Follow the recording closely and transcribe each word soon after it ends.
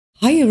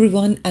Hi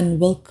everyone and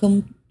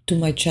welcome to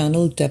my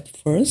channel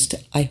Depth First.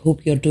 I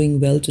hope you're doing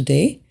well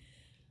today.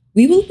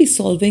 We will be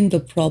solving the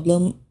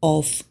problem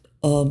of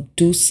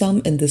do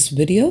sum in this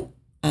video,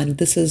 and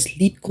this is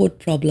Leetcode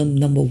problem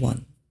number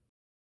 1.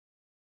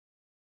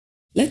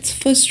 Let's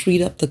first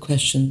read up the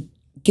question.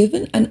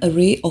 Given an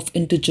array of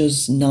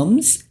integers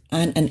nums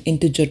and an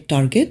integer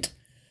target,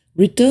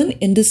 return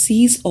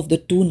indices of the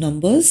two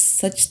numbers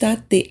such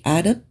that they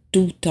add up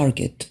to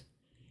target.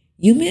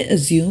 You may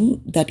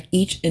assume that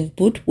each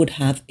input would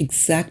have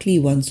exactly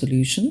one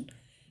solution,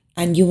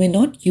 and you may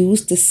not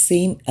use the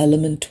same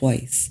element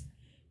twice.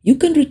 You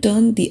can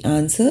return the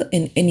answer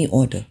in any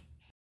order.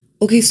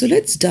 Okay, so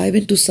let's dive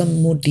into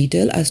some more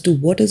detail as to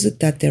what is it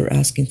that they're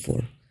asking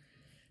for.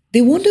 They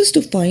want us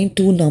to find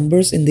two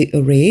numbers in the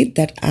array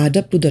that add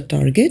up to the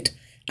target,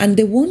 and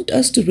they want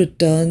us to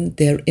return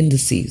their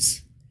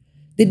indices.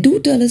 They do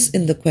tell us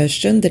in the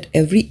question that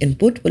every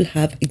input will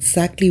have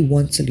exactly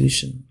one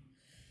solution.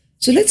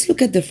 So let's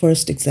look at the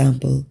first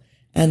example.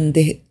 And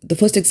the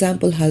first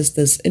example has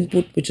this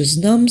input, which is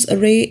nums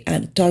array,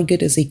 and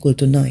target is equal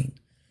to 9.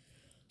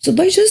 So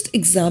by just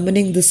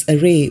examining this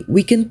array,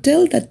 we can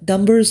tell that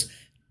numbers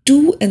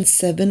 2 and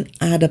 7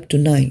 add up to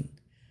 9.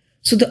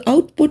 So the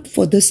output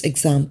for this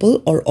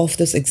example, or of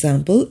this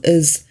example,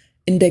 is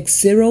index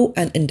 0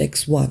 and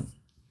index 1.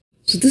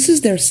 So this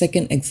is their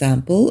second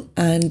example,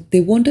 and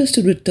they want us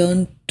to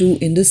return two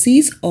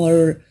indices,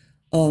 or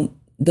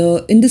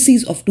the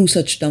indices of two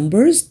such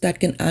numbers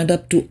that can add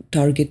up to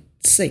target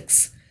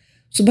 6.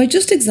 So by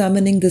just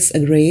examining this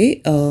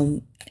array,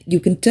 you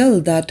can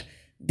tell that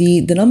the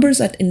numbers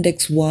at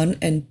index 1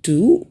 and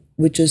 2,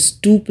 which is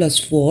 2 plus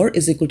 4,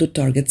 is equal to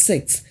target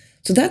 6.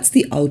 So that's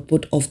the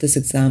output of this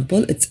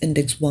example. It's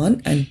index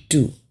 1 and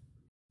 2.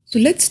 So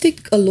let's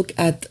take a look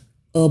at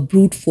a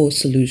brute force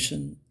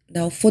solution.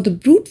 Now for the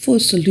brute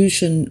force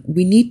solution,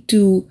 we need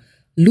to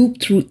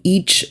loop through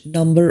each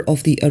number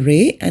of the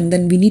array, and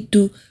then we need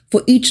to,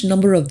 for each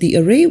number of the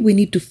array, we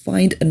need to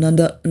find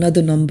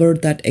another number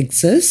that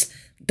exists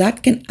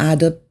that can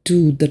add up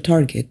to the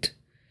target.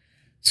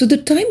 So the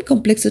time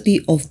complexity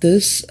of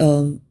this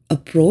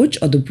approach,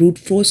 or the brute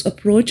force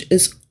approach,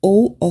 is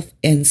O of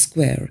n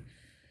square.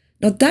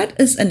 Now that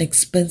is an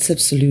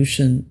expensive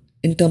solution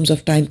in terms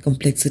of time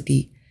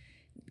complexity.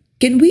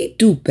 Can we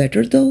do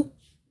better though?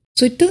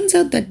 So it turns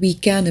out that we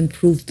can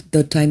improve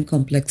the time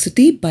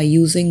complexity by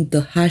using the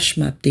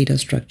Hashmap data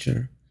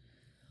structure.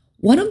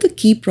 One of the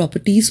key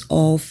properties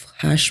of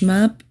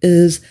Hashmap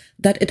is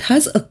that it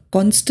has a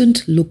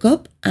constant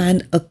lookup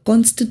and a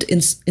constant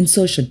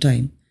insertion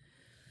time.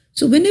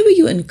 So whenever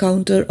you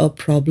encounter a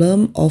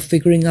problem of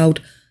figuring out,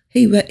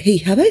 hey,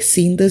 have I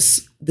seen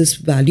this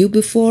value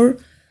before?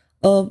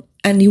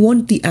 And you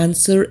want the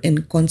answer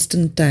in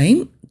constant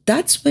time,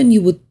 that's when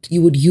you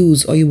would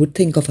use, or you would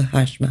think of a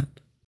Hashmap.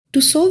 To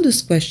solve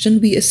this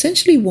question, we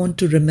essentially want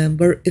to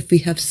remember if we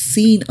have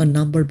seen a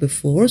number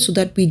before, so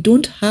that we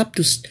don't have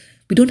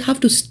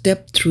to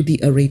step through the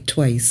array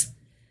twice.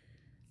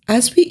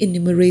 As we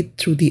enumerate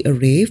through the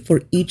array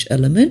for each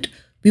element,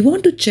 we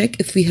want to check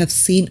if we have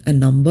seen a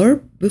number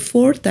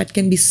before that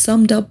can be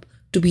summed up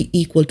to be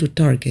equal to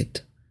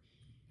target.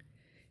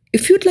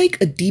 If you'd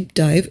like a deep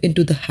dive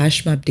into the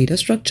Hashmap data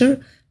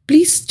structure,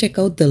 please check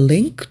out the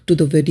link to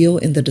the video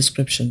in the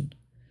description.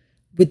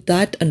 With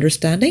that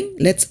understanding,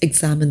 let's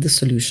examine the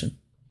solution.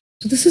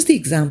 So this is the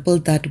example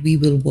that we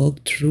will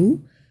work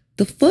through.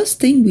 The first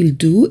thing we'll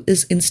do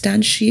is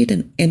instantiate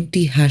an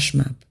empty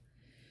Hashmap.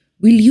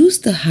 We'll use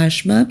the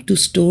Hashmap to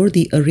store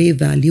the array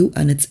value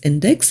and its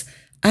index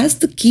as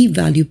the key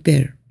value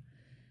pair.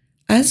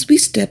 As we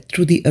step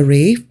through the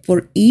array,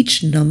 for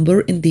each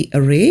number in the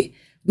array,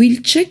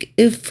 we'll check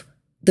if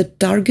the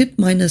target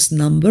minus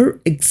number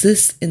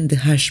exists in the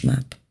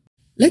Hashmap.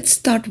 Let's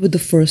start with the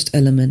first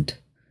element.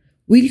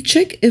 We'll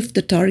check if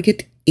the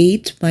target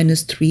 8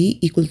 minus 3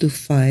 equal to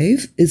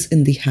 5 is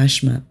in the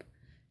Hashmap.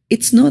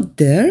 It's not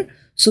there,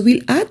 so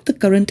we'll add the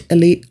current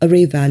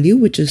array value,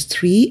 which is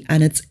 3,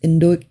 and its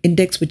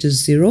index, which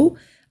is 0,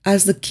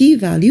 as the key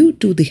value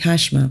to the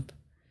Hashmap.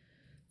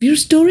 We're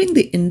storing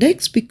the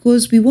index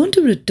because we want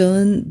to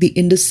return the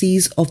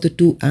indices of the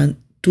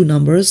two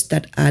numbers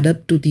that add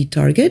up to the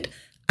target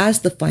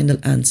as the final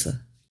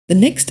answer. The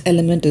next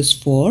element is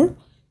 4.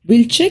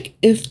 We'll check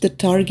if the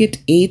target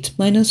 8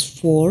 minus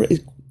 4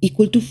 is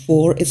equal to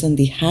 4 is on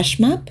the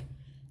Hashmap,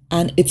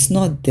 and it's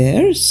not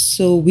there,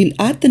 so we'll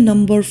add the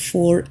number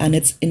 4 and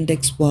its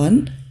index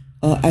 1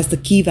 as the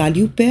key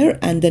value pair,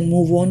 and then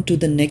move on to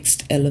the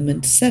next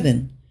element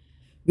 7.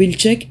 We'll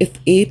check if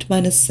 8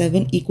 minus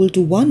 7 equal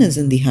to 1 is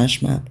in the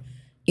Hashmap.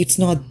 It's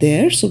not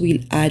there, so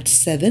we'll add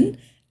 7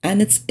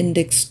 and its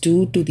index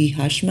 2 to the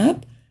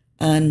Hashmap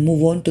and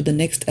move on to the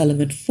next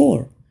element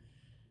 4.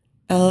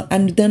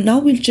 And then now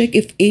we'll check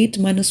if 8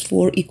 minus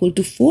 4 equal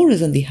to 4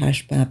 is in the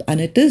Hashmap,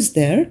 and it is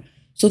there,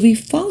 so we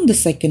found the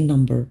second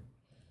number.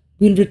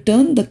 We'll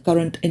return the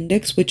current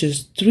index, which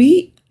is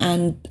 3,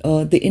 and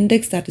the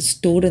index that is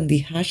stored in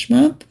the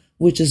Hashmap,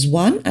 which is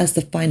 1, as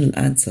the final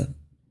answer.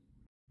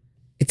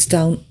 It's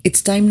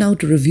time now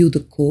to review the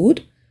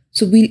code.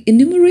 So we'll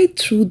enumerate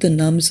through the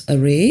nums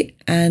array,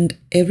 and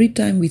every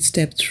time we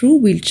step through,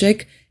 we'll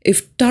check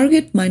if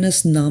target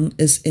minus num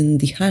is in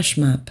the hash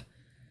map.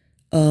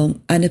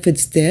 And if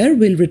it's there,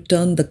 we'll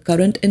return the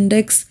current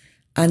index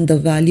and the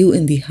value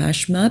in the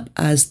hash map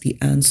as the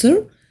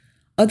answer.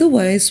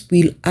 Otherwise,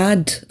 we'll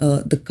add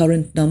the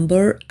current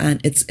number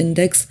and its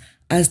index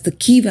as the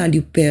key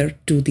value pair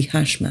to the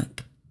hash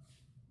map.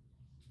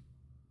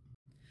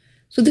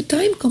 So the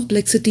time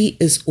complexity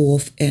is O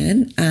of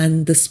n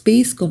and the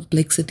space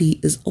complexity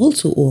is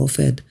also O of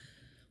n.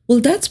 Well,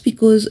 that's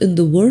because in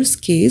the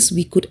worst case,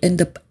 we could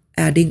end up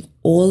adding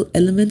all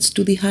elements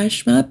to the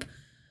hash map.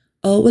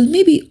 Well,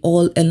 maybe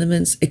all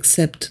elements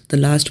except the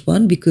last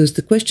one, because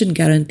the question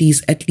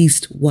guarantees at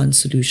least one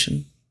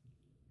solution.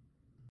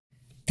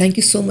 Thank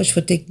you so much for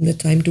taking the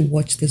time to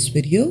watch this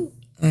video.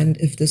 And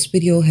if this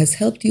video has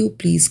helped you,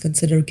 please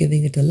consider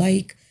giving it a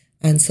like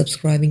and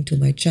subscribing to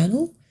my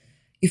channel.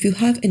 If you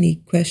have any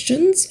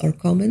questions or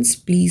comments,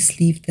 please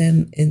leave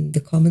them in the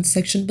comments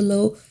section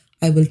below.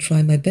 I will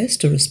try my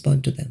best to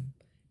respond to them.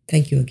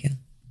 Thank you again.